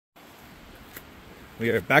We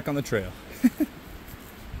are back on the trail.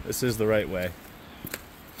 This is the right way.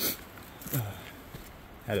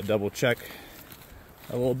 Had to double check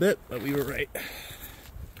a little bit, but we were right.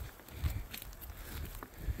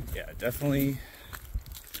 Yeah, definitely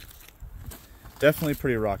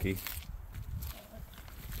pretty rocky.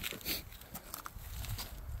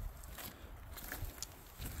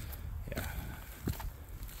 Yeah.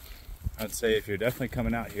 I'd say if you're definitely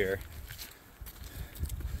coming out here,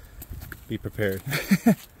 be prepared.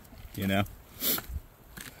 You know? Actually,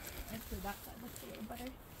 that side looks a little better.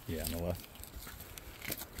 Yeah, on the left.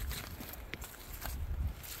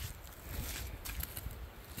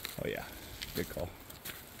 Oh yeah, good call.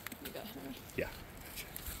 You got her. Yeah.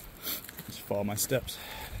 Just follow my steps.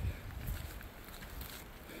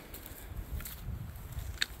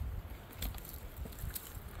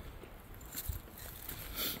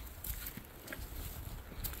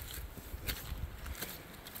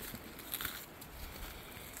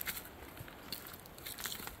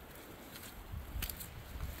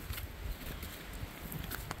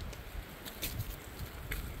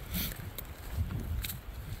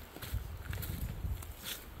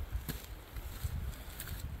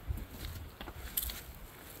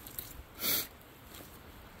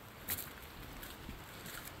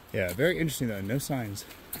 Yeah, very interesting though, no signs.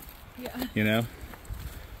 Yeah. You know?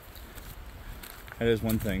 That is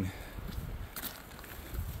one thing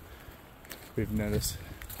we've noticed.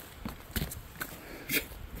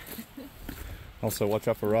 Also, watch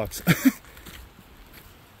out for rocks.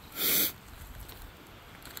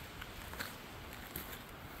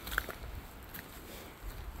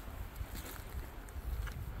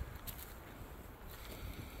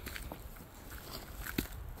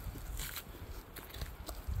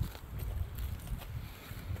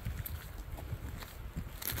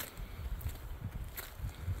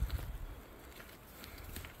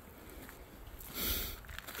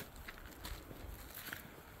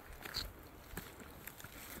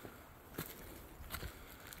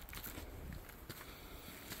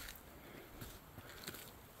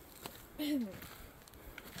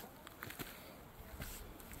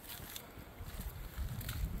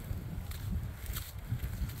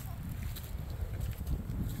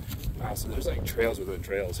 Wow, so there's like trails within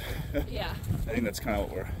trails. Yeah. I think that's kind of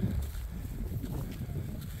what we're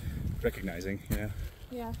recognizing, you know?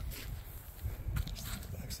 Yeah.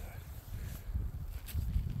 Backside.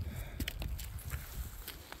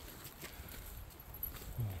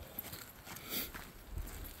 Well,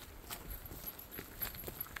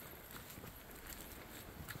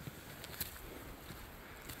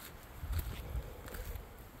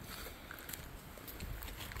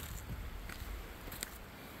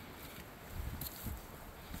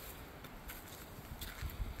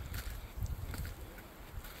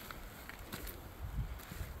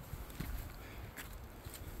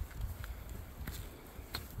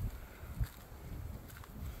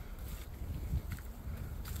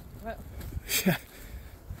 Yeah.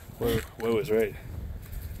 Whoa is right.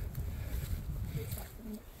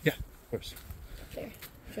 Yeah, of course. there.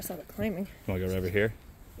 Just all the climbing. You want to go over here?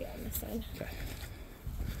 Yeah, on this side. Okay.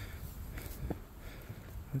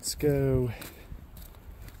 Let's go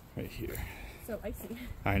right here. So icy.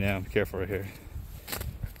 I know, be careful right here.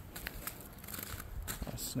 A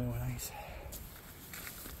lot of snow and ice.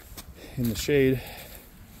 In the shade.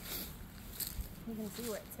 You can see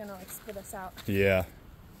where it's gonna like spit us out. Yeah.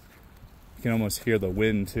 You can almost hear the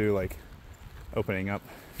wind too, like opening up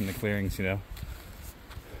in the clearings, you know.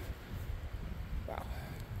 Wow.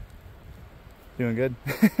 Doing good?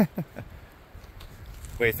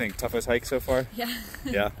 What do you think? Toughest hike so far? Yeah.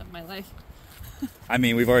 Yeah. Of my life. I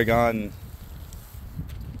mean, we've already gone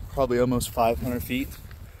probably almost 500 feet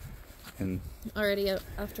in Already out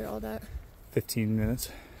after all that. 15 minutes.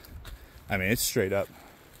 I mean, it's straight up.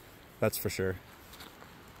 That's for sure.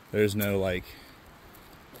 There's no like...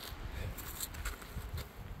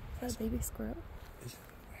 Is that a baby squirrel? Is it?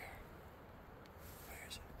 Where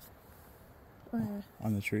is it? Or,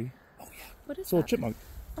 On the tree? Oh yeah. what is It's a little that? chipmunk.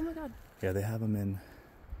 Oh my god. Yeah, they have them in...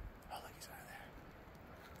 Oh, look, he's right there.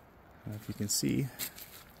 I don't know if you can see.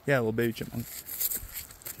 Yeah, a little baby chipmunk.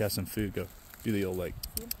 If you have some food, go do the old like...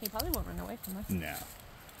 He probably won't run away from us. No.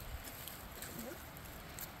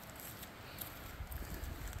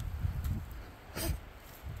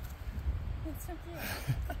 It's so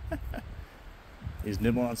cute. He's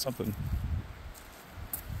nibbling on something.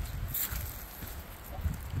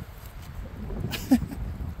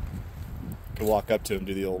 Could walk up to him,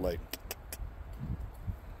 do the old like...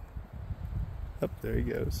 Up there he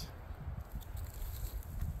goes.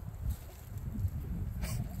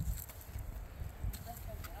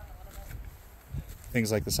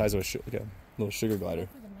 Things like the size of a Little sugar glider. Look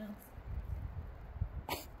at the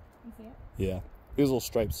mouse. You see it? Yeah. These little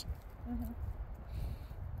stripes. Mm-hmm.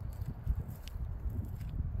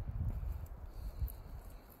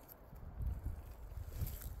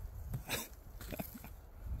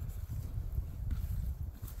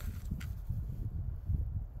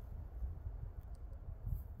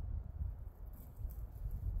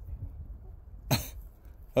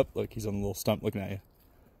 Oh, look, he's on the little stump looking at you.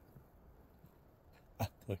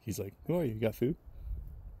 Look, he's like, who are you? You got food?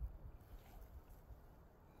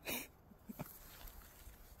 Look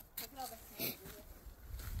at all the snakes.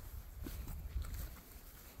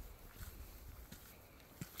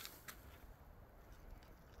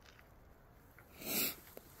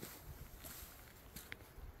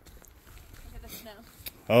 Look at the snow.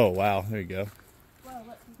 Oh, wow. There you go. Whoa,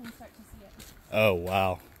 look, you can start to see it. Oh,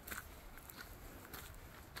 wow.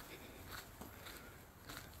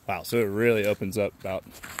 Wow, so it really opens up about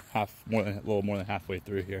a little more than halfway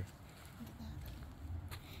through here.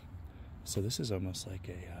 So this is almost like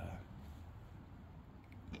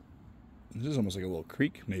this is almost like a little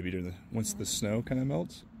creek, maybe during once the snow kind of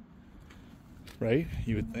melts, right?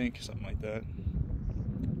 You would think something like that.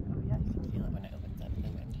 Oh yeah, you can feel it when it opens up in the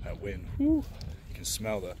wind. That wind, whew, you can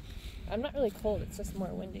smell the. I'm not really cold, it's just more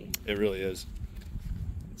windy. It really is.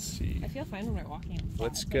 Let's see. I feel fine when we're walking.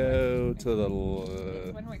 Let's go to the.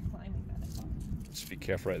 It's when we're climbing that it's hot. Just be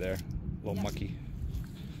careful right there. A little Yeah. mucky.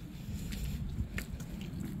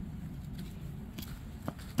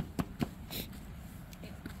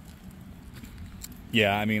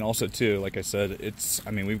 Yeah, I mean, also too, like I said,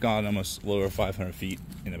 I mean, we've gone almost lower 500 feet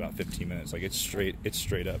in about 15 minutes. Like it's straight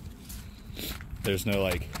up. There's no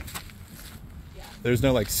like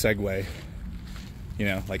segue, you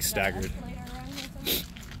know, like staggered.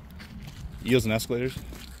 Eels and escalators.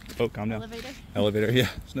 Oh, calm down. Elevator? Elevator, yeah.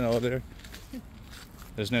 There's no elevator.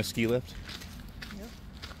 There's no ski lift. Nope.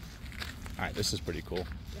 All right, this is pretty cool.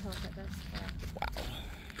 Yeah, look at this. Wow.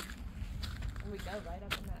 And we go right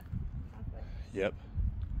up in that pathway. Yep.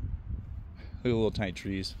 Look at the little tiny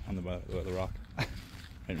trees on the rock. Right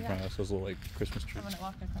in front of us, those little like Christmas trees. I'm gonna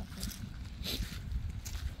walk across it.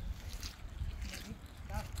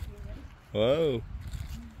 Stop. You ready? Whoa.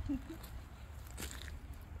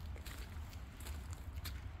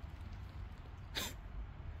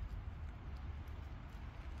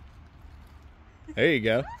 There you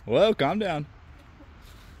go. Whoa, calm down.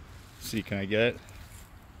 Let's see, can I get it?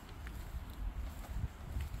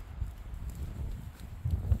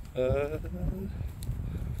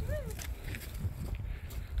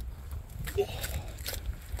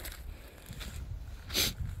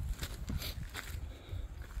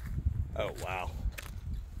 Oh, wow.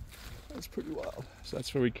 That's pretty wild. So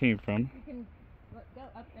that's where we came from. You can go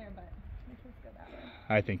up there, but we should go that way.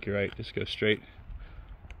 I think you're right. Just go straight.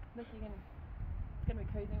 Look, it's gonna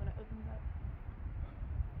be crazy when it opens up.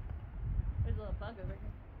 There's a little bug over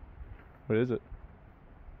here. What is it?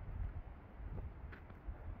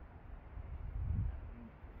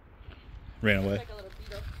 Ran away. It's like a little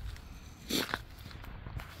beetle.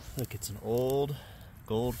 Look, it's an old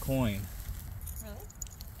gold coin. Really?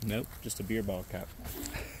 Nope, just a beer bottle cap.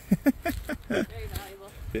 Very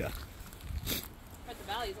valuable. Yeah. But the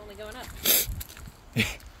value's only going up.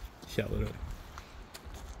 Yeah, literally.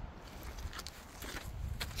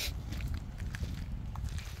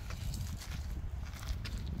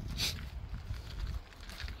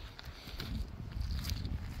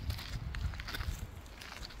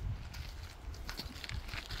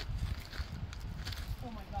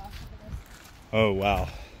 Oh my gosh, look at this. Oh, wow.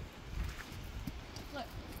 Look.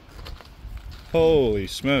 Holy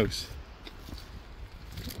smokes.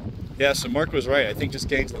 Yeah, so Mark was right. I think just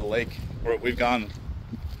getting to the lake, we've gone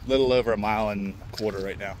a little over 1.25 miles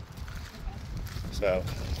right now. So,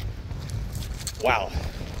 wow.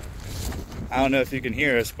 I don't know if you can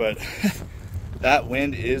hear us, but that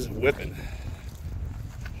wind is whipping.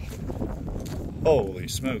 Holy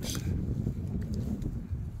smokes.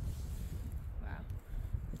 Wow.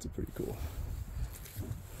 That's a pretty cool.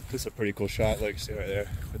 This is a pretty cool shot, like you see right there,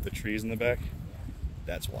 with the trees in the back.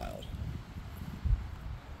 That's wild.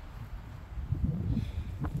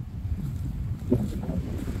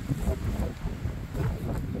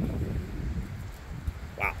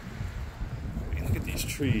 Wow. I mean, look at these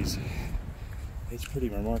trees. It's pretty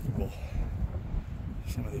remarkable.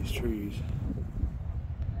 Some of these trees.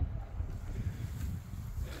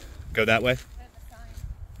 Go that way?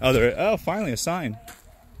 Oh, oh, finally a sign.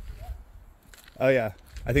 Oh yeah,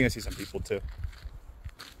 I think I see some people too.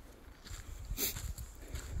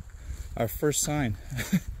 Our first sign.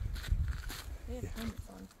 They have helmets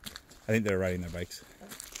on. I think they're riding their bikes.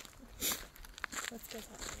 Let's go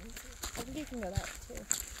that way. I think you can go that way too.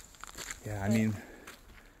 Yeah, I mean,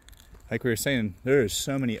 like we were saying, there are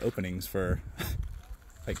so many openings for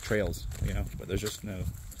like trails, you know, but there's just no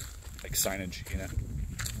like signage, you know.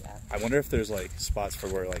 Yeah. I wonder if there's like spots for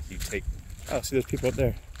where like you take. Oh, see those people up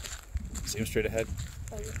there? See them straight ahead?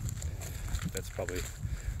 Oh, yeah. That's probably.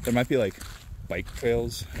 There might be like bike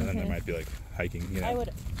trails, and then there might be like hiking. You know. I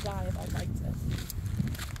would die if I liked this.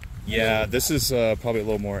 Yeah, this is probably a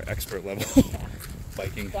little more expert level Yeah.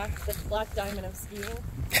 biking. The black diamond of skiing.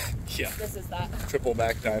 Yeah. This is that. Triple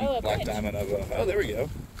black Oh, black bridge. diamond of oh, there we go,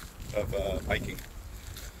 of hiking.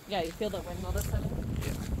 Yeah, you feel the wind all of a sudden.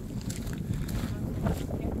 Yeah.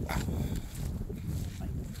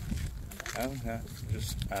 Oh, yeah,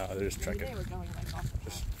 just they're just Maybe trekking, they were going like off the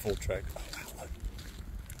just full trek. Oh, wow, look.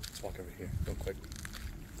 Let's walk over here real quick.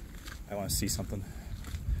 I want to see something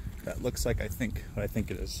that looks like what I think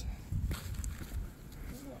it is.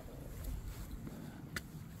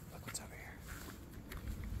 Look what's over here.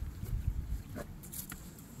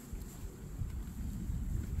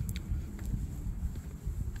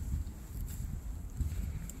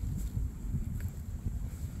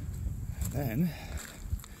 And then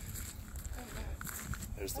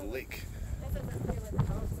there's the lake. This is where the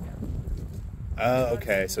boats go. Oh,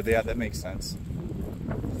 okay. So yeah, that makes sense.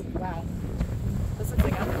 Wow. This looks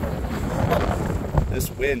like a This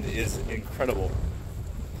wind is incredible.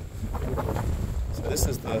 So this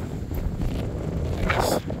is the, I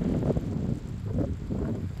guess,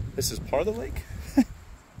 this is part of the lake?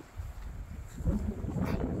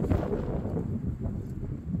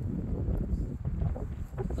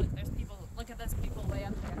 Look, there's people. Look at those people way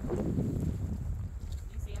up there.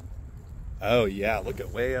 You see them? Oh yeah, look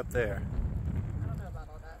at way up there. I don't know about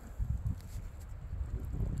all that.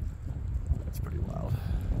 That's pretty wild.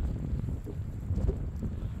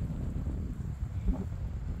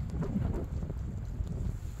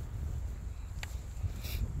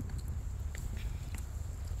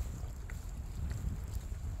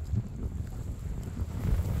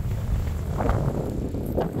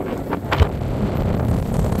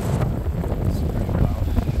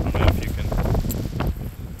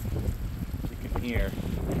 Here,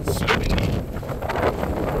 it's so windy.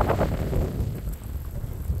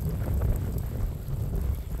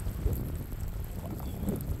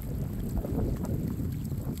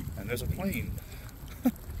 And there's a plane.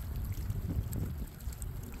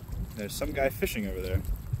 There's some guy fishing over there.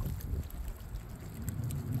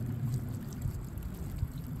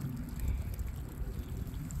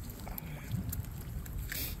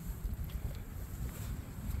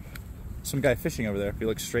 Some guy fishing over there. If you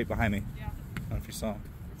look straight behind me. Yeah. I don't know if you saw him.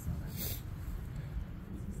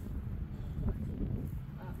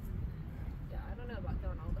 Yeah, I don't know about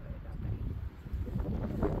going all the way down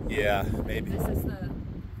there. Yeah, maybe. This is the.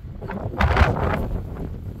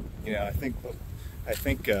 You know, I think,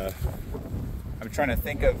 I'm trying to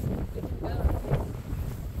think of,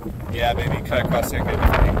 yeah, maybe cut across there, get a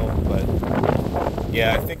different angle, but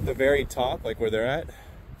yeah, I think the very top, like where they're at,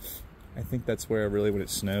 I think that's where really when it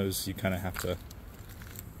snows, you kind of have to,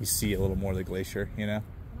 you see a little more of the glacier, you know? I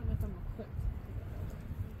don't know if I'm equipped.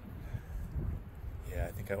 Yeah,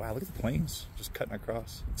 I think, wow, look at the planes just cutting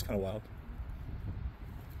across. It's kind of wild.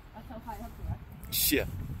 That's how high up you are. Yeah.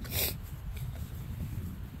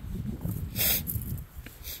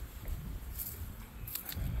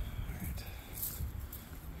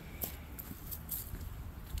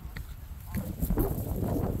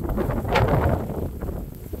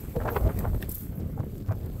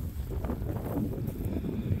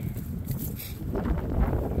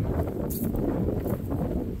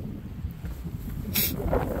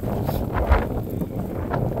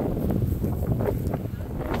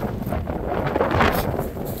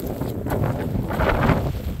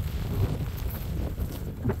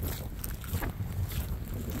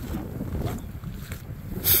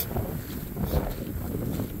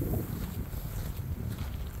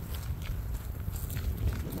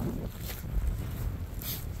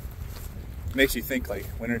 Makes you think, like,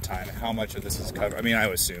 wintertime, how much of this is covered. I mean, I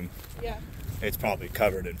would assume Yeah. it's probably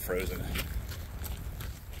covered and frozen.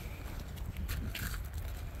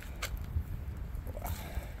 Wow.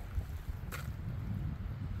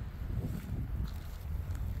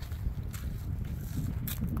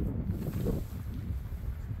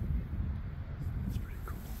 That's pretty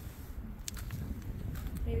cool.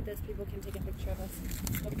 Maybe those people can take a picture of us.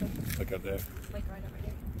 Look up there. Like right over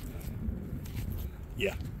here.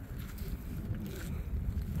 Yeah.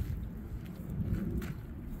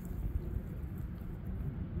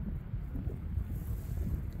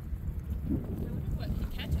 What he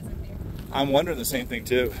catches in there. I'm wondering the same thing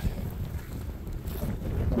too.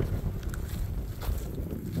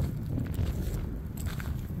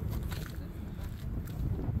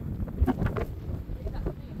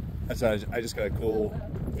 That's why I just got a cool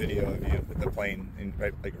video of you with the plane, and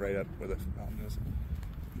right up where the mountain is.